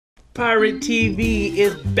Pirate TV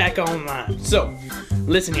is back online. So,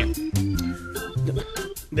 listen here.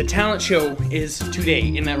 The talent show is today,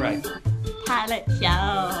 isn't that right? Talent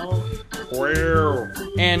show. Wow.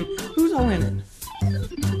 And who's all in it?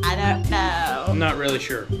 I don't know. I'm not really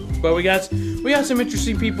sure. But we got some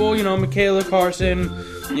interesting people, you know, Michaela Carson,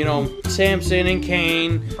 you know, Samson and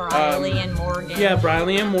Kane. Briley and Morgan. Yeah,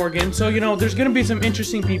 Briley and Morgan. So, you know, there's going to be some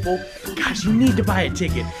interesting people. Guys, you need to buy a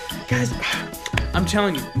ticket. Guys, I'm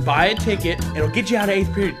telling you, buy a ticket. It'll get you out of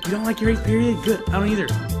 8th period. You don't like your 8th period? Good. I don't either.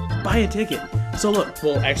 Buy a ticket. So look,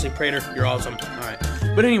 well, actually, Prater, you're awesome. All right.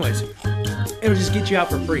 But anyways, it'll just get you out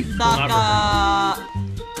for free. Well, not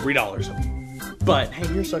for free. $3. But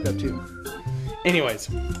hey, you're suck up too. Anyways,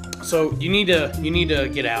 so you need to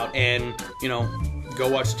get out and, you know, go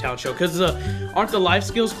watch the talent show. Cause aren't the life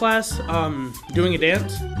skills class doing a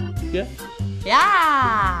dance? Yeah.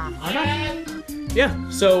 Yeah. Yeah.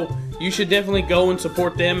 So you should definitely go and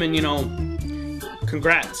support them and, you know,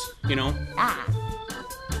 congrats. You know. Yeah.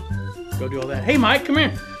 Go do all that. Hey, Mike, come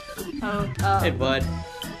here. Oh. Hey, bud.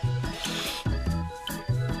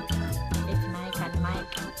 It's Mike on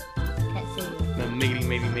Mike. Can't see you. The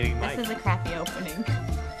miggity Mike. This is a crappy opening.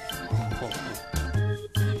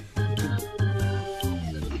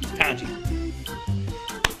 Found you.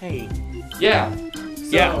 Hey. Yeah.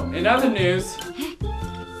 So, in other news,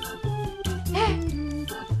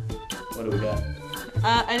 what do we got?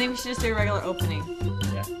 I think we should just do a regular opening.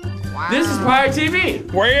 Yeah. Wow. This is Pirate TV.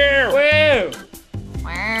 Wow.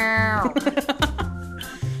 Wow.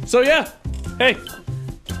 So yeah. Hey.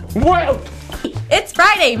 Wow. It's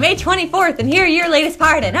Friday, May 24th, and here are your latest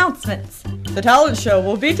pirate announcements. The talent show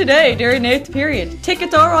will be today during 8th period.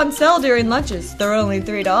 Tickets are on sale during lunches. They're only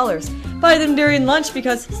 $3. Buy them during lunch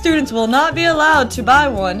because students will not be allowed to buy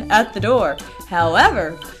one at the door.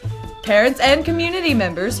 However, parents and community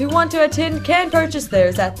members who want to attend can purchase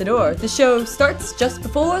theirs at the door. The show starts just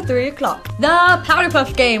before 3 o'clock. The Powder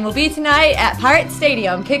Puff game will be tonight at Pirate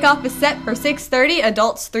Stadium. Kickoff is set for 6:30.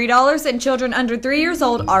 Adults $3 and children under 3 years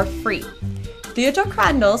old are free. Theodore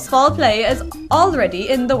Crandall's fall play is already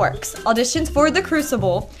in the works. Auditions for The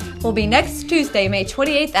Crucible will be next Tuesday, May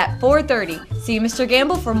 28th at 4:30. See Mr.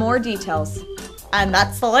 Gamble for more details. And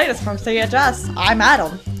that's the latest from CHS. I'm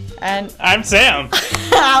Adam. And I'm Sam.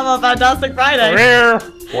 have a fantastic Friday.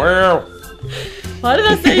 Wow. What did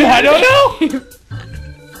I say? I don't know.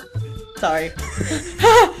 Sorry.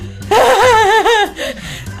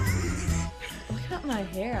 Look at my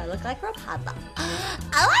hair. I look like Rapunzel.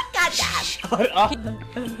 I like that. Shut up.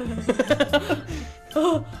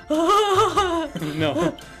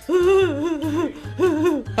 No.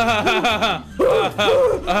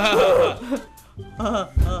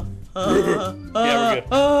 Yeah, we're good.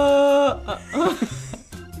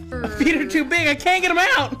 My feet are too big. I can't get them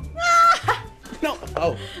out. No.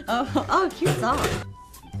 Oh. Oh, cute song.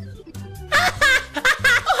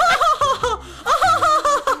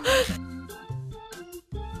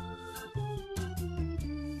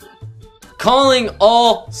 Calling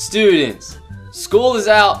all students. School is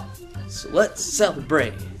out, so let's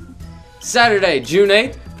celebrate. Saturday, June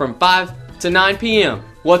 8th from 5 to 9 p.m.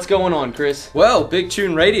 What's going on, Chris? Well, Big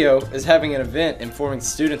Tune Radio is having an event informing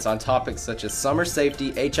students on topics such as summer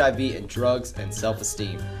safety, HIV, and drugs and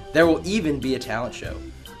self-esteem. There will even be a talent show.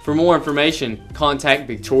 For more information, contact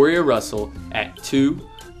Victoria Russell at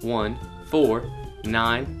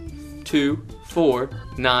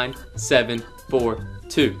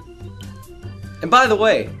 214-924-9742. And by the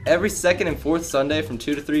way, every second and fourth Sunday from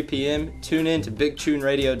 2 to 3 p.m., tune in to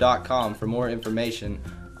BigTuneRadio.com for more information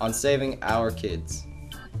on saving our kids.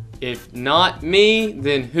 If not me,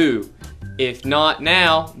 then who? If not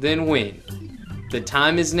now, then when? The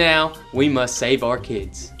time is now. We must save our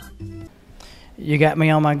kids. You got me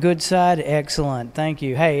on my good side? Excellent. Thank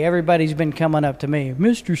you. Hey, everybody's been coming up to me.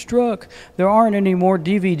 Mr. Struck, there aren't any more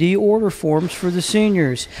DVD order forms for the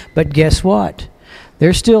seniors. But guess what?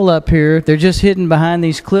 They're still up here. They're just hidden behind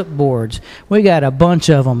these clipboards. We got a bunch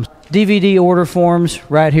of them. DVD order forms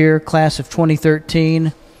right here, class of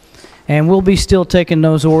 2013. And we'll be still taking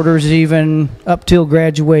those orders even up till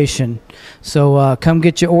graduation. So come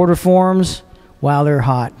get your order forms while they're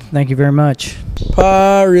hot. Thank you very much.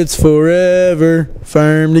 Pirates forever,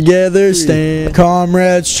 firm together stand.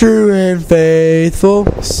 Comrades true and faithful,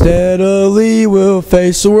 steadily we'll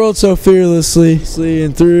face the world so fearlessly.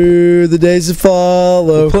 And through the days that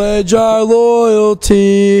follow, we'll pledge our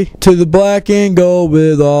loyalty to the black and gold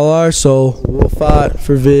with all our soul. We'll fight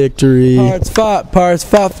for victory. Pirates fight, fight,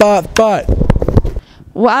 fight.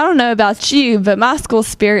 Well, I don't know about you, but my school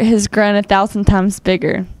spirit has grown 1,000 times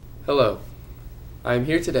bigger. Hello. I am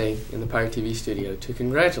here today in the Pirate TV studio to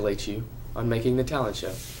congratulate you on making the talent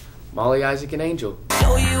show. Molly, Isaac, and Angel.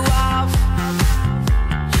 Show you off.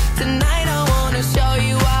 Tonight I wanna show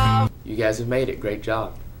you off. You guys have made it. Great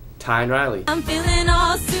job. Ty and Riley. I'm feeling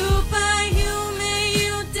all superhuman.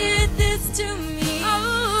 You did this to me.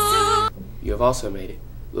 Oh. You have also made it.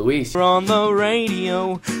 Luis. On the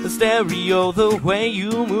radio, the stereo, the way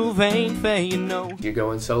you move ain't fair, you know. You're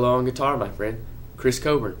going solo on guitar, my friend. Chris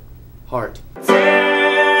Coburn. Heart.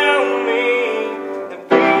 Tell me that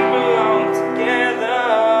we belong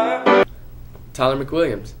together. Tyler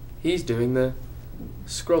McWilliams. He's doing the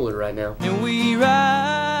scroller right now. And we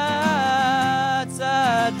ride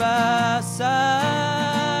side by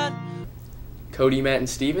side. Cody, Matt, and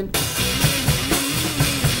Steven.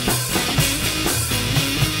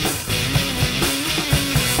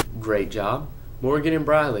 Great job. Morgan and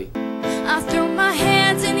Briley. I threw my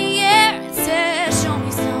hands in the air and said, show me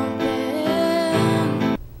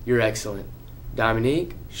something. You're excellent.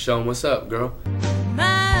 Dominique, show 'em what's up, girl.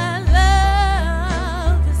 My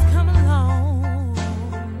love is coming along.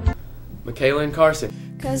 Michaela and Carson.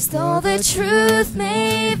 'Cause though the truth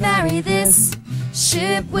may vary, this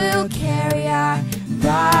ship will carry our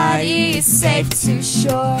bodies safe to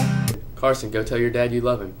shore. Carson, go tell your dad you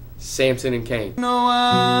love him. Samson and Kane. No,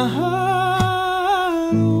 I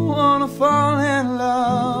don't wanna fall in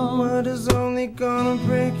love. What is only gonna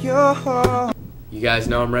break your heart? You guys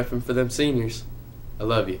know I'm repping for them seniors. I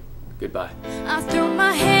love you. Goodbye. I threw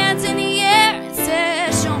my hands in the air and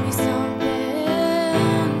said, show me something.